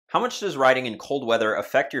How much does riding in cold weather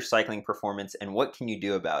affect your cycling performance, and what can you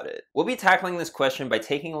do about it? We'll be tackling this question by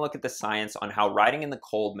taking a look at the science on how riding in the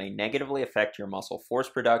cold may negatively affect your muscle force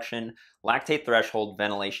production, lactate threshold,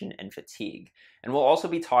 ventilation, and fatigue. And we'll also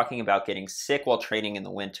be talking about getting sick while training in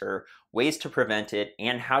the winter, ways to prevent it,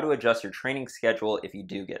 and how to adjust your training schedule if you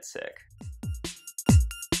do get sick.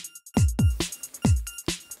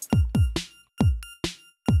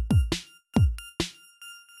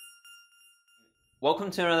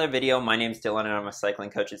 Welcome to another video. My name is Dylan and I'm a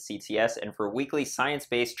cycling coach at CTS, and for weekly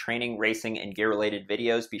science-based training, racing, and gear-related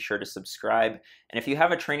videos, be sure to subscribe. And if you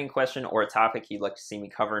have a training question or a topic you'd like to see me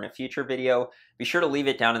cover in a future video, be sure to leave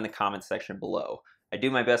it down in the comments section below. I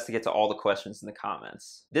do my best to get to all the questions in the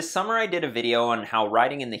comments. This summer I did a video on how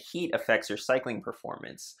riding in the heat affects your cycling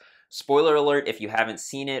performance. Spoiler alert, if you haven't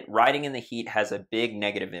seen it, riding in the heat has a big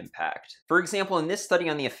negative impact. For example, in this study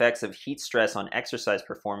on the effects of heat stress on exercise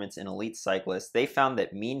performance in elite cyclists, they found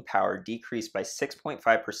that mean power decreased by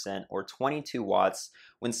 6.5% or 22 watts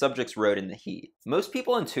when subjects rode in the heat. Most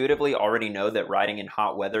people intuitively already know that riding in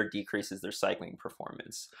hot weather decreases their cycling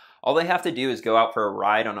performance. All they have to do is go out for a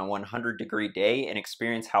ride on a 100-degree day and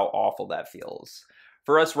experience how awful that feels.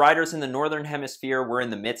 For us riders in the Northern Hemisphere, we're in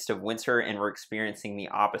the midst of winter and we're experiencing the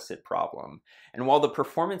opposite problem. And while the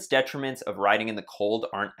performance detriments of riding in the cold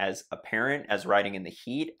aren't as apparent as riding in the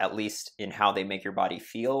heat, at least in how they make your body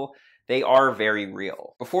feel, they are very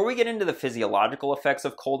real. Before we get into the physiological effects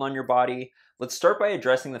of cold on your body, let's start by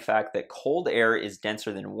addressing the fact that cold air is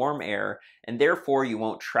denser than warm air, and therefore you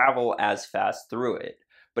won't travel as fast through it.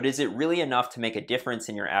 But is it really enough to make a difference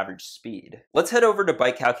in your average speed? Let's head over to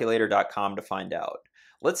bikecalculator.com to find out.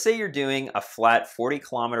 Let's say you're doing a flat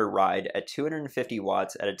 40-kilometer ride at 250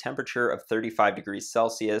 watts at a temperature of 35 degrees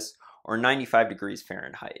Celsius or 95 degrees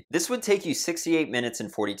Fahrenheit. This would take you 68 minutes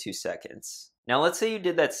and 42 seconds. Now let's say you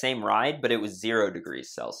did that same ride, but it was 0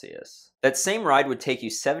 degrees Celsius. That same ride would take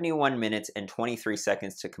you 71 minutes and 23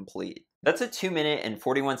 seconds to complete. That's a 2-minute and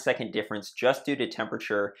 41-second difference just due to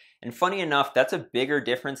temperature, and funny enough, that's a bigger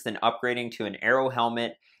difference than upgrading to an aero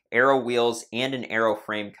helmet, aero wheels, and an aero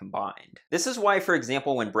frame combined. This is why, for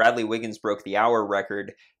example, when Bradley Wiggins broke the hour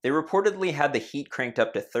record, they reportedly had the heat cranked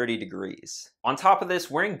up to 30 degrees. On top of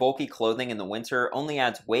this, wearing bulky clothing in the winter only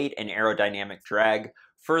adds weight and aerodynamic drag,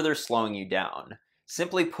 further slowing you down.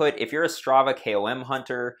 Simply put, if you're a Strava KOM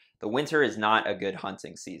hunter, the winter is not a good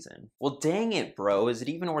hunting season. Well, dang it, bro, is it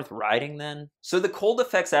even worth riding then? So the cold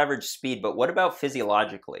affects average speed, but what about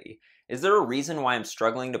physiologically? Is there a reason why I'm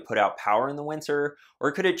struggling to put out power in the winter?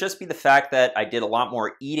 Or could it just be the fact that I did a lot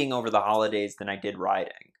more eating over the holidays than I did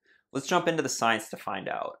riding? Let's jump into the science to find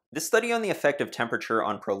out. This study on the effect of temperature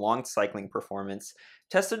on prolonged cycling performance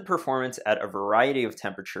tested performance at a variety of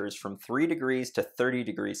temperatures from 3 degrees to 30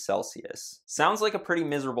 degrees Celsius. Sounds like a pretty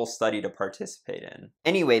miserable study to participate in.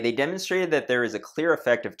 Anyway, they demonstrated that there is a clear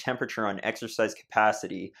effect of temperature on exercise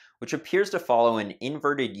capacity, which appears to follow an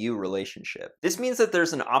inverted U relationship. This means that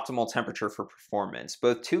there's an optimal temperature for performance.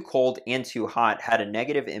 Both too cold and too hot had a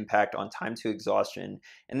negative impact on time to exhaustion,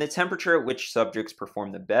 and the temperature at which subjects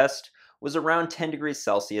performed the best was around 10 degrees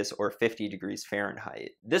Celsius or 50 degrees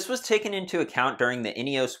Fahrenheit. This was taken into account during the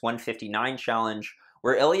Ineos 159 challenge,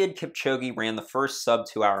 where Eliud Kipchoge ran the first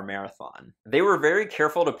sub-2-hour marathon. They were very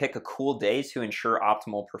careful to pick a cool day to ensure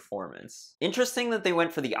optimal performance. Interesting that they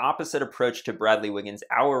went for the opposite approach to Bradley Wiggins'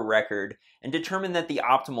 hour record and determined that the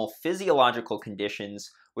optimal physiological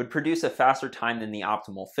conditions would produce a faster time than the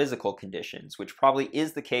optimal physical conditions, which probably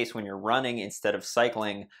is the case when you're running instead of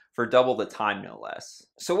cycling for double the time, no less.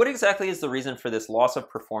 So what exactly is the reason for this loss of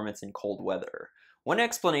performance in cold weather? One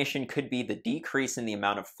explanation could be the decrease in the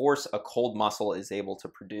amount of force a cold muscle is able to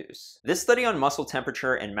produce. This study on muscle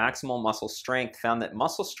temperature and maximal muscle strength found that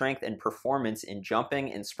muscle strength and performance in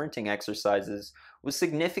jumping and sprinting exercises was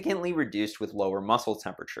significantly reduced with lower muscle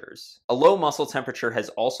temperatures. A low muscle temperature has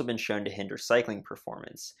also been shown to hinder cycling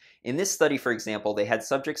performance. In this study, for example, they had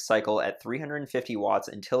subjects cycle at 350 watts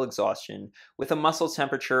until exhaustion with a muscle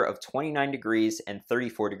temperature of 29 degrees and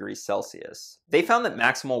 34 degrees Celsius. They found that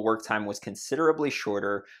maximal work time was considerably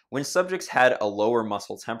shorter when subjects had a lower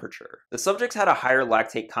muscle temperature. The subjects had a higher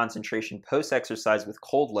lactate concentration post-exercise with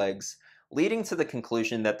cold legs, leading to the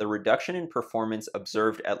conclusion that the reduction in performance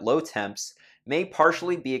observed at low temps may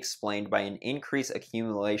partially be explained by an increased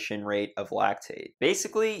accumulation rate of lactate.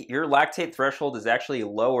 Basically, your lactate threshold is actually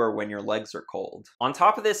lower when your legs are cold. On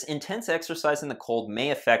top of this, intense exercise in the cold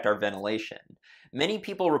may affect our ventilation. Many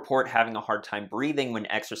people report having a hard time breathing when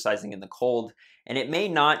exercising in the cold, and it may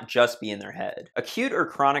not just be in their head. Acute or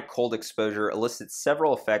chronic cold exposure elicits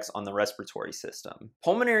several effects on the respiratory system.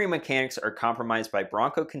 Pulmonary mechanics are compromised by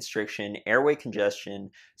bronchoconstriction, airway congestion,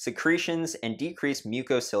 secretions, and decreased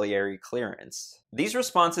mucociliary clearance. These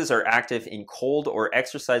responses are active in cold or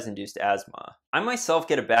exercise-induced asthma. I myself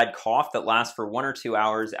get a bad cough that lasts for 1 or 2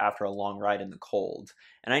 hours after a long ride in the cold,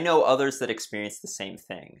 and I know others that experience the same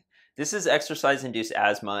thing. This is exercise-induced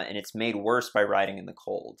asthma, and it's made worse by riding in the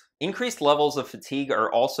cold. Increased levels of fatigue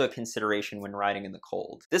are also a consideration when riding in the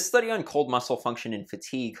cold. This study on cold muscle function and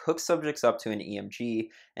fatigue hooked subjects up to an EMG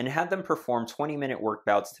and had them perform 20-minute work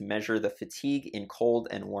bouts to measure the fatigue in cold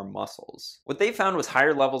and warm muscles. What they found was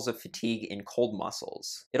higher levels of fatigue in cold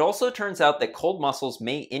muscles. It also turns out that cold muscles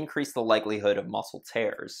may increase the likelihood of muscle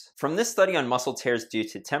tears. From this study on muscle tears due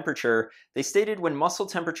to temperature, they stated when muscle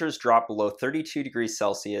temperatures drop below 32 degrees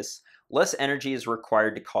Celsius, less energy is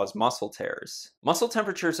required to cause muscle tears. Muscle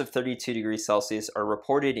temperatures of 32 degrees Celsius are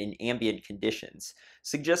reported in ambient conditions,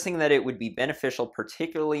 suggesting that it would be beneficial,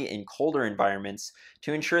 particularly in colder environments,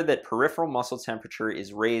 to ensure that peripheral muscle temperature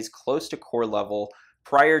is raised close to core level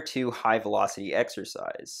prior to high-velocity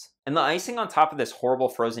exercise. And the icing on top of this horrible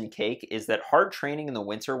frozen cake is that hard training in the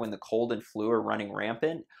winter when the cold and flu are running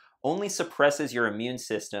rampant only suppresses your immune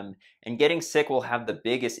system, and getting sick will have the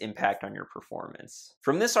biggest impact on your performance.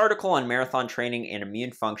 From this article on marathon training and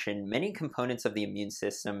immune function, many components of the immune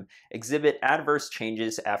system exhibit adverse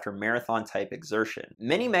changes after marathon-type exertion.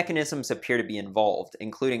 Many mechanisms appear to be involved,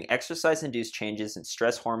 including exercise-induced changes in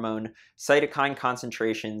stress hormone, cytokine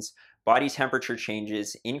concentrations, body temperature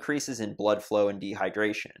changes, increases in blood flow, and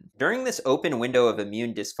dehydration. During this open window of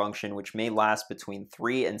immune dysfunction, which may last between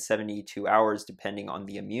 3 and 72 hours depending on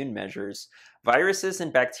the immune measures, viruses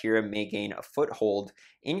and bacteria may gain a foothold,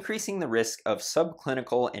 increasing the risk of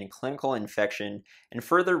subclinical and clinical infection, and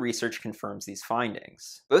further research confirms these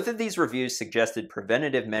findings. Both of these reviews suggested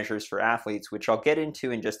preventative measures for athletes, which I'll get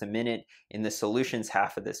into in just a minute in the solutions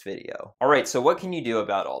half of this video. Alright, so what can you do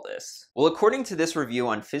about all this? Well, according to this review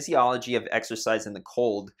on physiology of exercise in the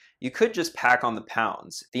cold, you could just pack on the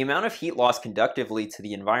pounds. The amount of heat lost conductively to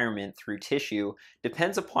the environment through tissue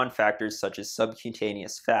depends upon factors such as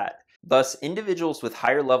subcutaneous fat. Thus, individuals with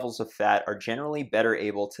higher levels of fat are generally better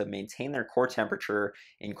able to maintain their core temperature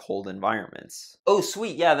in cold environments. Oh,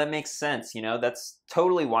 sweet, yeah, that makes sense, that's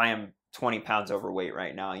totally why I'm 20 pounds overweight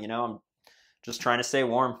right now, I'm just trying to stay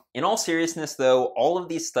warm. In all seriousness though, all of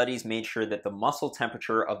these studies made sure that the muscle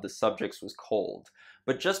temperature of the subjects was cold.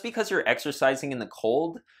 But just because you're exercising in the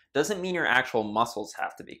cold doesn't mean your actual muscles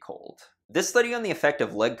have to be cold. This study on the effect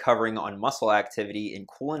of leg covering on muscle activity in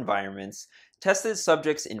cool environments tested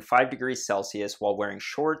subjects in 5 degrees Celsius while wearing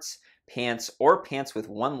shorts, pants, or pants with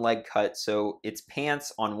one leg cut, so it's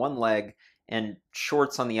pants on one leg and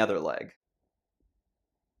shorts on the other leg.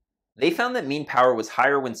 They found that mean power was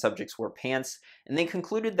higher when subjects wore pants, and they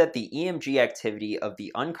concluded that the EMG activity of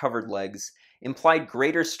the uncovered legs implied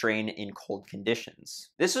greater strain in cold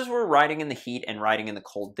conditions. This is where riding in the heat and riding in the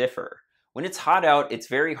cold differ. When it's hot out, it's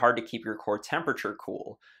very hard to keep your core temperature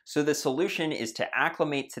cool, so the solution is to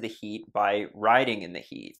acclimate to the heat by riding in the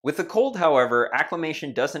heat. With the cold, however,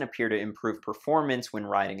 acclimation doesn't appear to improve performance when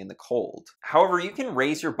riding in the cold. However, you can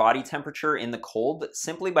raise your body temperature in the cold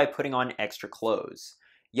simply by putting on extra clothes.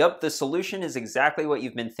 Yup, the solution is exactly what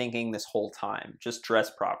you've been thinking this whole time. Just dress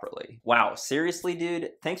properly. Wow, seriously,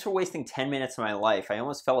 dude? Thanks for wasting 10 minutes of my life. I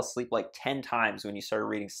almost fell asleep like 10 times when you started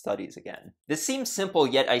reading studies again. This seems simple,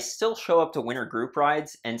 yet I still show up to winter group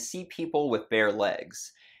rides and see people with bare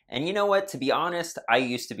legs. And you know what? To be honest, I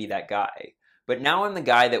used to be that guy. But now I'm the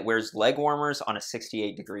guy that wears leg warmers on a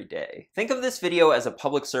 68-degree day. Think of this video as a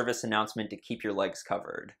public service announcement to keep your legs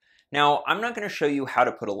covered. Now, I'm not going to show you how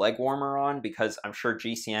to put a leg warmer on because I'm sure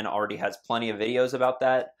GCN already has plenty of videos about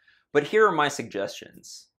that, but here are my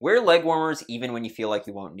suggestions. Wear leg warmers even when you feel like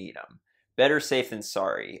you won't need them. Better safe than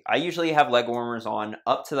sorry. I usually have leg warmers on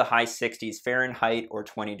up to the high 60s Fahrenheit or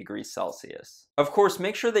 20 degrees Celsius. Of course,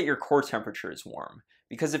 make sure that your core temperature is warm,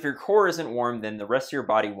 because if your core isn't warm, then the rest of your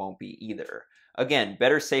body won't be either. Again,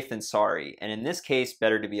 better safe than sorry, and in this case,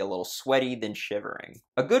 better to be a little sweaty than shivering.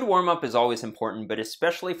 A good warm-up is always important, but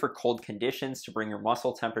especially for cold conditions to bring your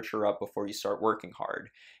muscle temperature up before you start working hard.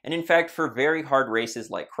 And in fact, for very hard races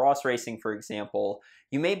like cross racing, for example,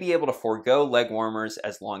 you may be able to forego leg warmers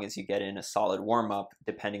as long as you get in a solid warm-up,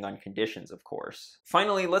 depending on conditions, of course.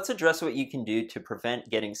 Finally, let's address what you can do to prevent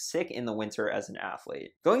getting sick in the winter as an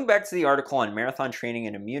athlete. Going back to the article on marathon training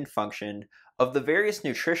and immune function, of the various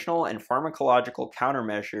nutritional and pharmacological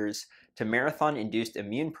countermeasures, to marathon-induced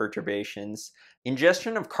immune perturbations,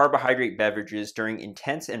 ingestion of carbohydrate beverages during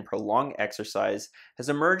intense and prolonged exercise has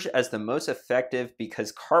emerged as the most effective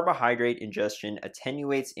because carbohydrate ingestion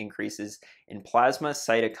attenuates increases in plasma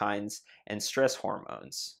cytokines and stress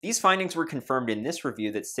hormones. These findings were confirmed in this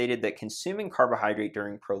review that stated that consuming carbohydrate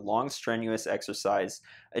during prolonged strenuous exercise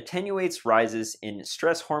attenuates rises in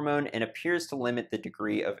stress hormone and appears to limit the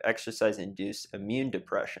degree of exercise-induced immune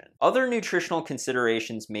depression. Other nutritional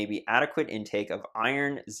considerations may be adequate intake of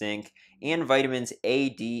iron, zinc, and vitamins A,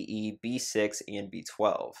 D, E, B6, and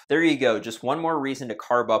B12. There you go, just one more reason to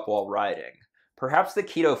carb up while riding. Perhaps the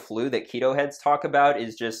keto flu that keto heads talk about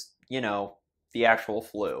is just, the actual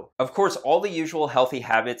flu. Of course, all the usual healthy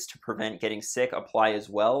habits to prevent getting sick apply as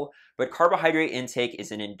well, but carbohydrate intake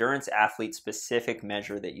is an endurance athlete specific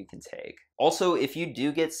measure that you can take. Also, if you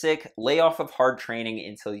do get sick, lay off of hard training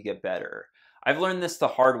until you get better. I've learned this the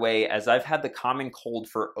hard way as I've had the common cold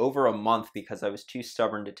for over a month because I was too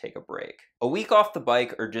stubborn to take a break. A week off the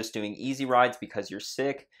bike or just doing easy rides because you're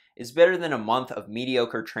sick is better than a month of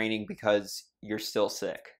mediocre training because you're still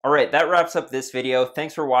sick. Alright, that wraps up this video.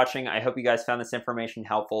 Thanks for watching. I hope you guys found this information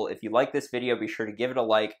helpful. If you like this video, be sure to give it a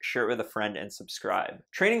like, share it with a friend, and subscribe.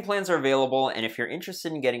 Training plans are available, and if you're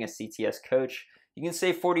interested in getting a CTS coach, you can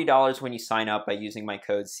save $40 when you sign up by using my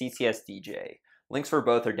code CTSDJ. Links for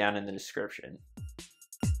both are down in the description.